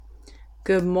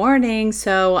Good morning.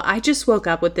 So I just woke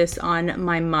up with this on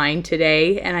my mind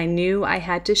today and I knew I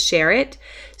had to share it.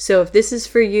 So if this is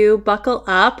for you, buckle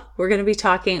up. We're going to be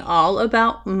talking all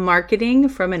about marketing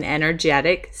from an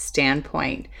energetic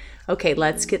standpoint. Okay,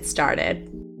 let's get started.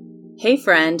 Hey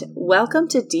friend, welcome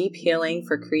to Deep Healing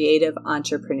for Creative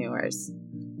Entrepreneurs.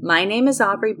 My name is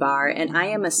Aubrey Barr and I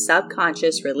am a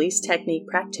subconscious release technique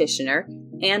practitioner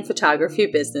and photography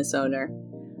business owner.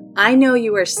 I know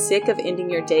you are sick of ending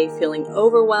your day feeling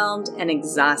overwhelmed and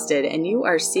exhausted, and you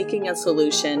are seeking a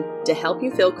solution to help you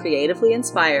feel creatively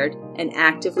inspired and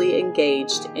actively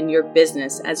engaged in your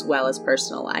business as well as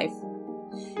personal life.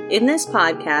 In this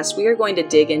podcast, we are going to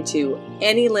dig into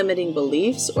any limiting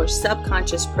beliefs or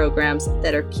subconscious programs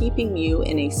that are keeping you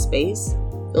in a space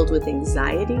filled with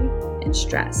anxiety and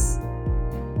stress.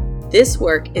 This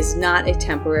work is not a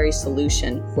temporary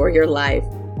solution for your life.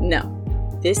 No.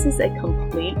 This is a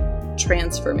complete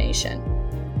transformation.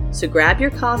 So grab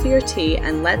your coffee or tea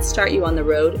and let's start you on the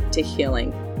road to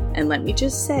healing. And let me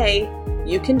just say,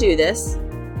 you can do this,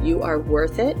 you are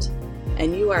worth it,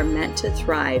 and you are meant to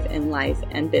thrive in life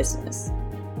and business.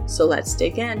 So let's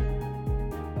dig in.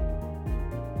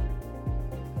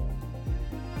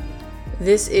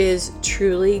 This is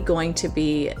truly going to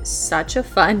be such a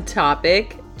fun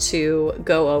topic to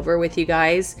go over with you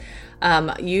guys.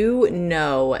 You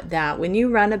know that when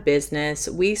you run a business,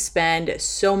 we spend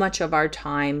so much of our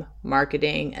time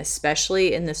marketing,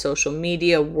 especially in the social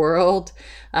media world.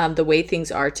 The way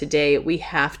things are today, we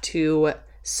have to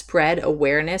spread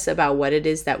awareness about what it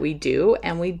is that we do,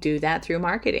 and we do that through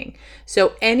marketing.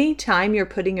 So anytime you're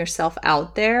putting yourself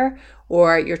out there,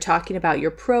 or you're talking about your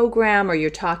program, or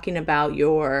you're talking about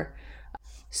your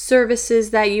services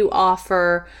that you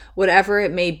offer, whatever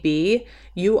it may be,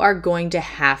 you are going to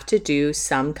have to do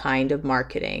some kind of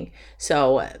marketing.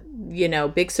 So,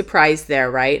 big surprise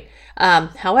there, right?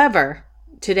 However,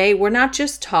 today we're not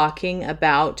just talking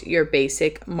about your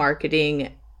basic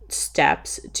marketing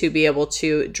steps to be able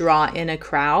to draw in a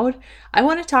crowd. I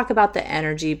want to talk about the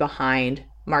energy behind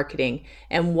marketing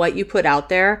and what you put out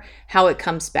there, how it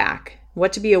comes back,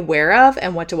 what to be aware of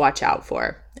and what to watch out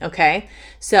for. Okay.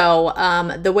 So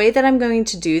the way that I'm going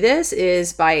to do this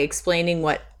is by explaining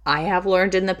what I have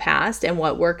learned in the past and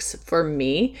what works for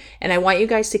me. And I want you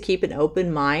guys to keep an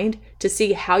open mind to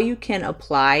see how you can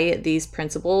apply these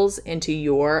principles into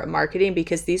your marketing,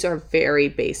 because these are very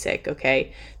basic.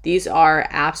 Okay. These are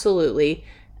absolutely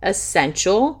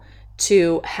essential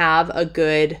to have a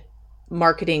good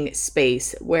marketing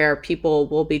space where people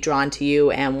will be drawn to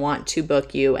you and want to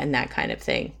book you and that kind of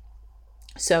thing.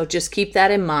 So just keep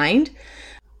that in mind.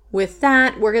 With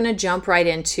that, we're going to jump right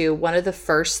into one of the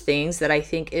first things that I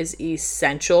think is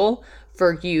essential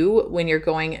for you when you're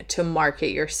going to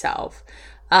market yourself.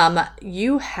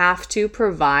 You have to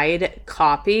provide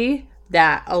copy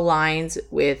that aligns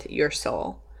with your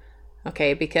soul.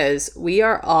 Okay, because we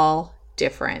are all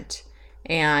different.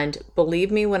 And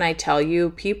believe me when I tell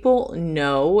you, people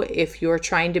know if you're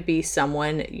trying to be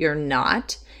someone you're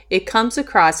not. It comes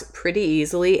across pretty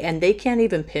easily and they can't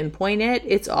even pinpoint it.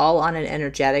 It's all on an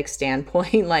energetic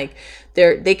standpoint. Like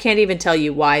they can't even tell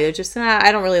you why. They're just,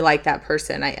 I don't really like that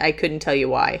person. I couldn't tell you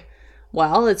why.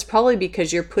 Well, it's probably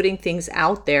because you're putting things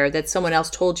out there that someone else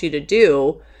told you to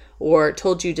do or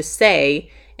told you to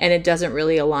say, and it doesn't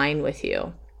really align with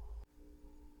you.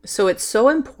 So it's so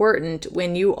important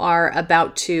when you are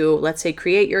about to, let's say,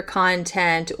 create your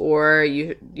content, or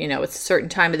it's a certain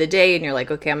time of the day and you're like,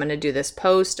 okay, I'm going to do this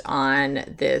post on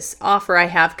this offer I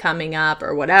have coming up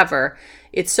or whatever.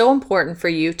 It's so important for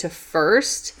you to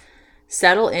first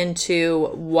settle into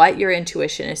what your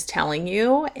intuition is telling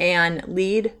you and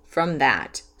lead from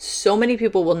that. So many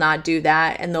people will not do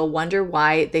that, and they'll wonder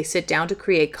why they sit down to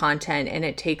create content and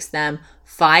it takes them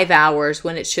 5 hours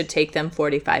when it should take them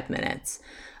 45 minutes.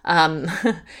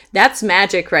 That's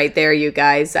magic right there, you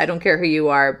guys. I don't care who you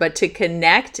are, but to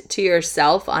connect to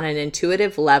yourself on an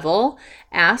intuitive level,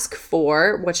 ask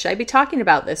for, what should I be talking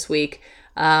about this week?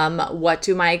 What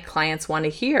do my clients want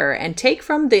to hear? And take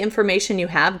from the information you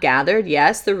have gathered.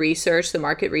 Yes, the research, the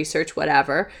market research,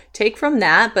 whatever. Take from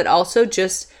that, but also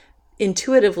just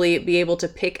intuitively be able to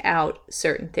pick out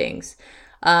certain things.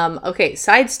 Okay,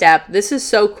 sidestep. This is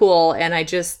so cool, and I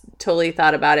just totally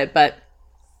thought about it, but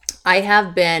I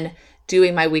have been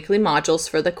doing my weekly modules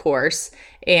for the course,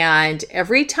 and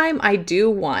every time I do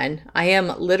one, I am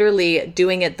literally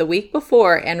doing it the week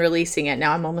before and releasing it.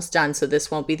 Now I'm almost done, so this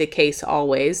won't be the case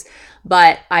always,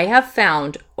 but I have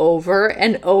found over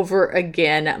and over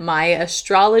again, my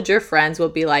astrologer friends will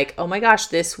be like, oh my gosh,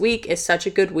 this week is such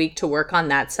a good week to work on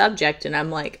that subject. And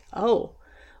I'm like, oh,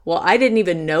 well, I didn't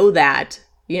even know that,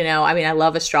 I mean, I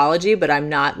love astrology, but I'm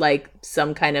not like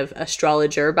some kind of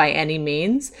astrologer by any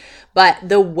means. But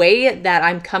the way that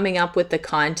I'm coming up with the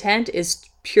content is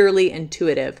purely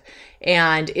intuitive.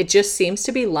 And it just seems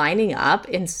to be lining up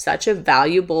in such a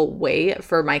valuable way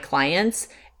for my clients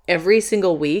every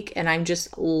single week. And I'm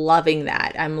just loving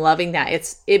that. I'm loving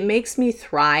that. It makes me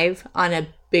thrive on a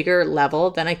bigger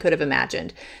level than I could have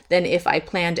imagined. Than if I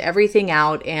planned everything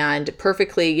out and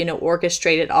perfectly,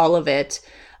 orchestrated all of it.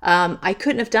 I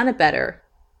couldn't have done it better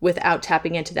without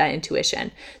tapping into that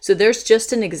intuition. So there's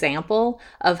just an example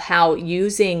of how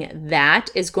using that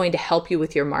is going to help you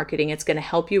with your marketing. It's going to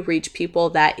help you reach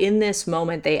people that in this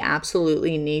moment, they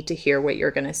absolutely need to hear what you're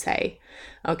going to say.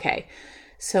 Okay.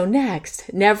 So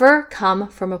next, never come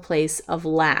from a place of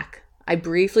lack. I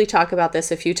briefly talk about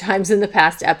this a few times in the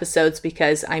past episodes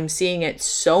because I'm seeing it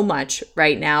so much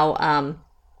right now.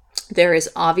 There is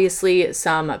obviously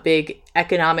some big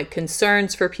economic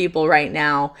concerns for people right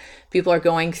now. People are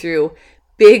going through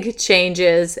big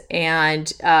changes,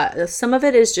 and some of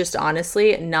it is just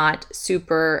honestly not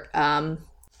super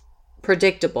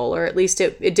predictable, or at least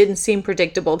it didn't seem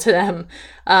predictable to them.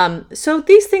 So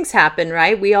these things happen,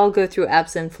 right? We all go through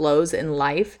ebbs and flows in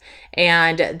life.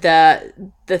 And the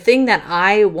thing that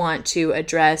I want to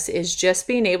address is just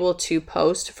being able to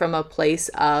post from a place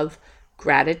of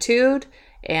gratitude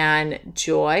and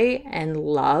joy and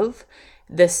love.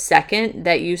 The second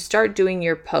that you start doing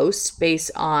your posts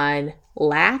based on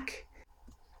lack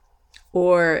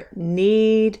or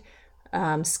need,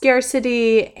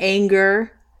 scarcity,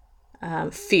 anger,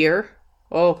 fear,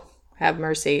 oh, have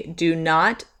mercy. Do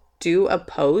not do a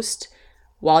post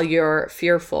while you're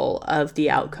fearful of the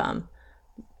outcome.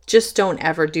 Just don't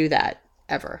ever do that,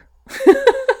 ever.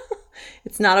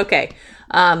 It's not okay,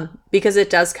 because it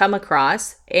does come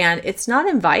across and it's not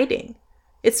inviting.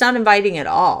 It's not inviting at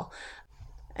all.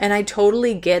 And I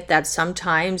totally get that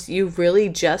sometimes you really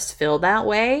just feel that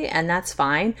way, and that's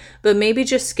fine, but maybe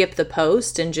just skip the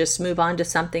post and just move on to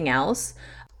something else.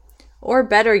 Or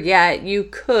better yet, you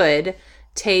could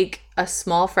take a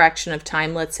small fraction of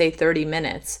time, let's say 30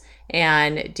 minutes,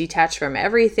 and detach from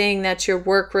everything that's your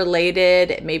work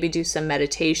related, maybe do some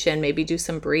meditation, maybe do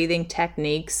some breathing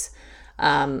techniques.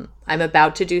 I'm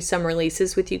about to do some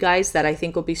releases with you guys that I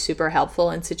think will be super helpful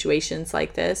in situations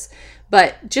like this.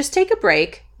 But just take a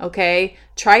break, okay?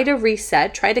 Try to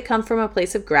reset, try to come from a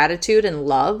place of gratitude and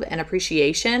love and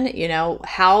appreciation.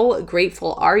 How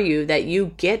grateful are you that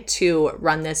you get to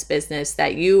run this business,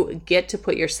 that you get to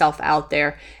put yourself out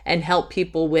there and help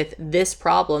people with this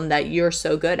problem that you're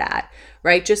so good at,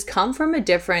 right? Just come from a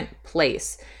different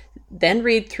place. Then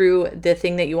read through the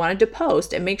thing that you wanted to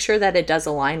post and make sure that it does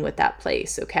align with that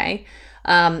place, okay?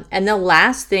 And the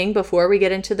last thing before we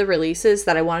get into the releases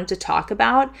that I wanted to talk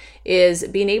about is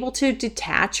being able to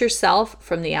detach yourself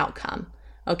from the outcome,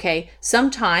 okay?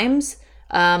 Sometimes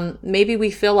maybe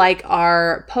we feel like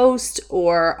our post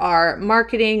or our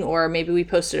marketing, or maybe we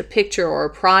posted a picture or a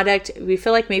product, we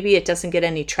feel like maybe it doesn't get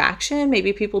any traction,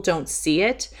 maybe people don't see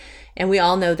it. And we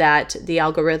all know that the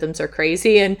algorithms are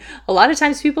crazy, and a lot of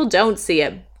times people don't see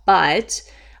it. But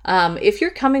if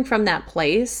you're coming from that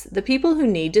place, the people who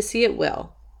need to see it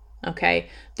will. Okay,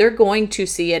 they're going to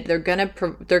see it. They're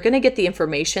gonna get the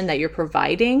information that you're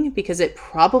providing because it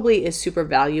probably is super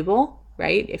valuable,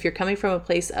 right? If you're coming from a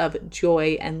place of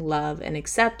joy and love and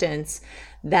acceptance,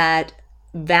 that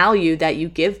value that you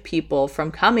give people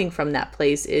from coming from that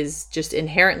place is just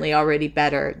inherently already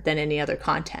better than any other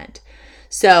content.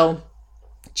 So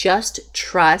just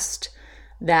trust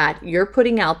that you're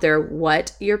putting out there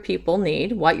what your people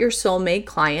need, what your soulmate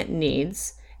client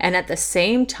needs. And at the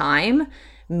same time,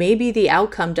 maybe the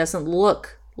outcome doesn't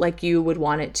look like you would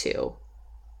want it to,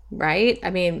 right?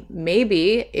 I mean,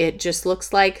 maybe it just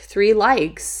looks like 3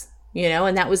 likes,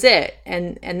 and that was it.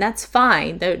 And that's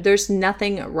fine. There's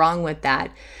nothing wrong with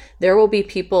that. There will be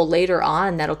people later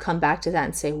on that'll come back to that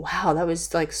and say, wow, that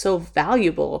was like so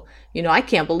valuable. I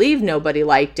can't believe nobody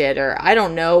liked it, or I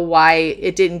don't know why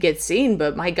it didn't get seen,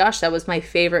 but my gosh, that was my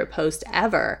favorite post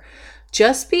ever.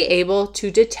 Just be able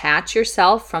to detach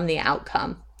yourself from the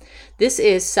outcome. This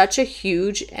is such a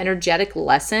huge energetic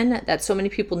lesson that so many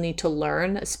people need to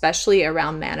learn, especially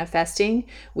around manifesting.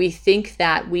 We think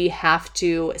that we have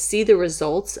to see the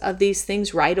results of these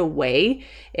things right away.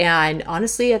 And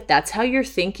honestly, if that's how you're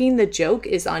thinking, the joke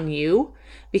is on you,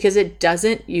 because it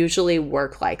doesn't usually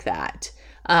work like that.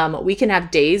 We can have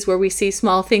days where we see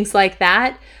small things like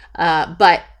that.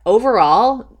 But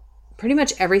overall, pretty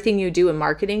much everything you do in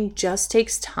marketing just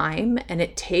takes time, and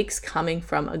it takes coming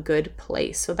from a good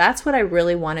place. So that's what I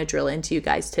really want to drill into you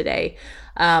guys today.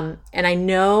 And I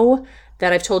know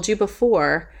that I've told you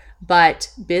before,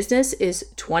 But business is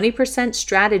 20%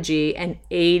 strategy and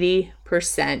 80%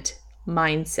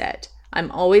 mindset. I'm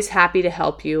always happy to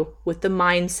help you with the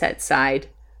mindset side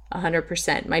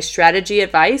 100%. My strategy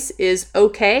advice is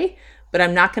okay, but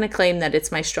I'm not going to claim that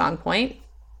it's my strong point.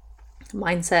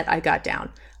 Mindset, I got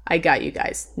down. I got you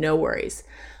guys. No worries.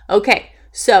 Okay,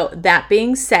 so that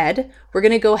being said, we're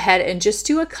going to go ahead and just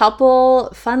do a couple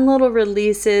fun little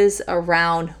releases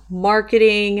around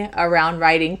marketing, around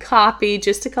writing copy,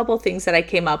 just a couple things that I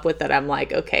came up with that I'm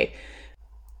like, okay,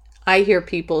 I hear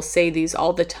people say these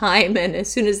all the time, and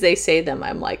as soon as they say them,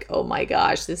 I'm like, oh my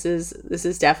gosh, this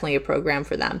is definitely a program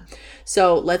for them.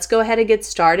 So let's go ahead and get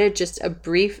started. Just a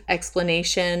brief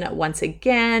explanation once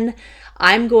again.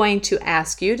 I'm going to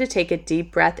ask you to take a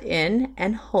deep breath in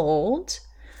and hold.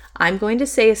 I'm going to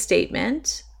say a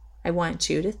statement. I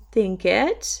want you to think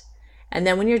it. And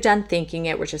then when you're done thinking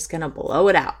it, we're just going to blow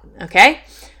it out. Okay?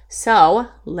 So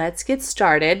let's get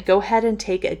started. Go ahead and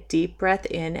take a deep breath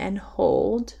in and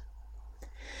hold.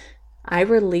 I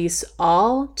release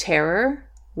all terror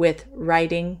with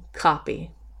writing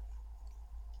copy.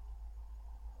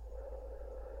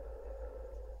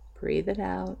 Breathe it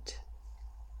out.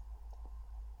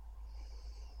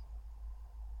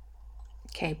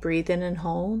 Okay, breathe in and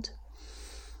hold.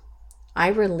 I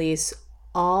release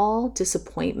all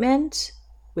disappointment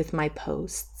with my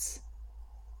posts.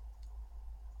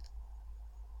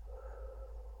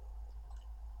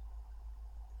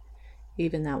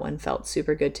 Even that one felt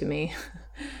super good to me.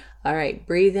 All right,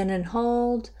 breathe in and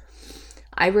hold.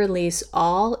 I release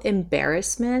all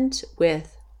embarrassment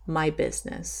with my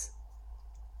business.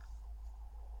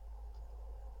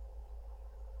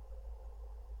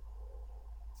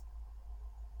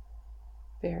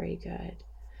 Very good.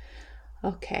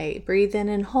 Okay, breathe in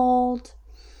and hold.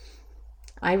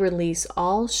 I release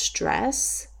all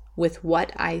stress with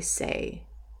what I say.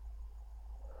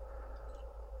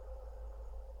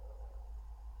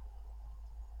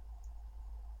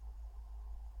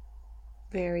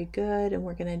 Very good. And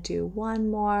we're going to do one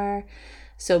more.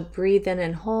 So breathe in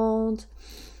and hold.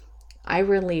 I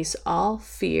release all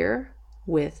fear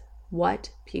with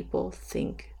what people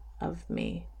think of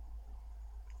me.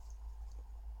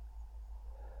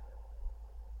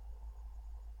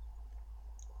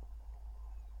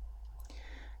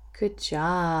 Good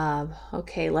job.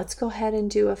 Okay, let's go ahead and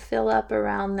do a fill up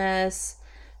around this.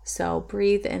 So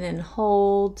breathe in and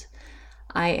hold.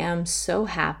 I am so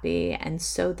happy and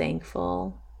so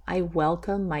thankful. I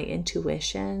welcome my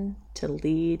intuition to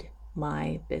lead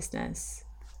my business.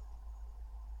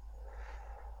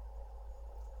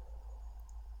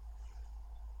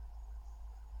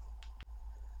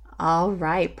 All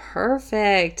right,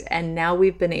 perfect. And now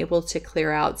we've been able to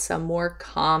clear out some more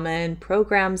common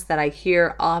programs that I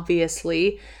hear.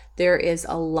 Obviously, there is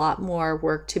a lot more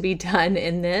work to be done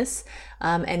in this.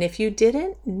 And if you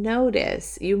didn't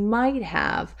notice, you might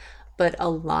have, but a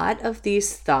lot of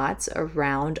these thoughts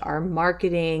around our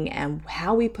marketing and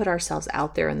how we put ourselves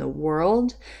out there in the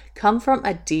world come from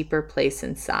a deeper place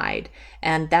inside.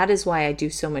 And that is why I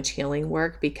do so much healing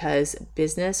work, because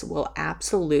business will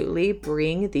absolutely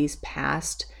bring these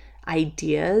past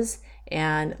ideas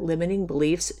and limiting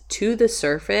beliefs to the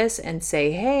surface and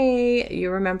say, hey, you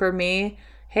remember me?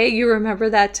 Hey, you remember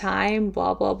that time?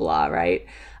 Blah, blah, blah, right?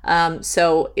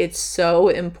 So it's so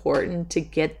important to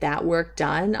get that work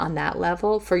done on that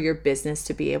level for your business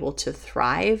to be able to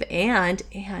thrive and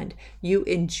you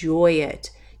enjoy it.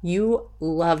 You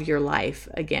love your life.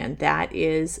 Again, that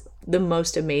is the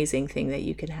most amazing thing that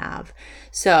you can have.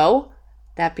 So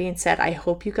that being said, I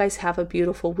hope you guys have a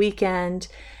beautiful weekend,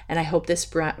 and I hope this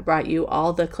brought you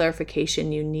all the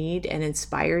clarification you need and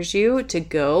inspires you to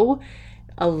go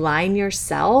align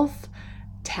yourself,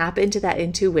 tap into that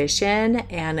intuition,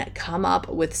 and come up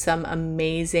with some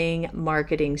amazing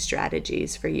marketing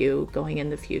strategies for you going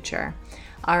in the future.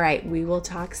 All right, we will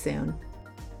talk soon.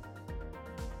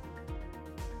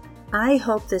 I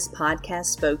hope this podcast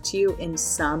spoke to you in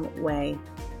some way.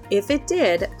 If it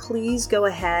did, please go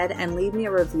ahead and leave me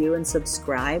a review and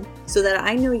subscribe so that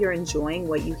I know you're enjoying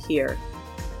what you hear.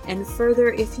 And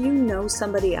further, if you know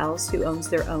somebody else who owns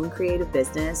their own creative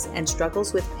business and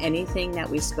struggles with anything that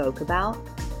we spoke about,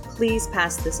 please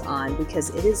pass this on,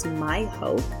 because it is my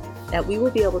hope that we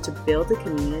will be able to build a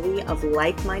community of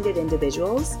like-minded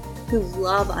individuals who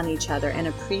love on each other and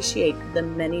appreciate the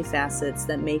many facets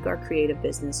that make our creative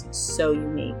business so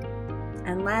unique.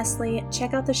 And lastly,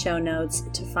 check out the show notes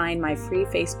to find my free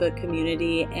Facebook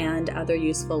community and other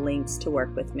useful links to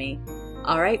work with me.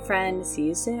 All right, friend, see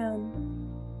you soon.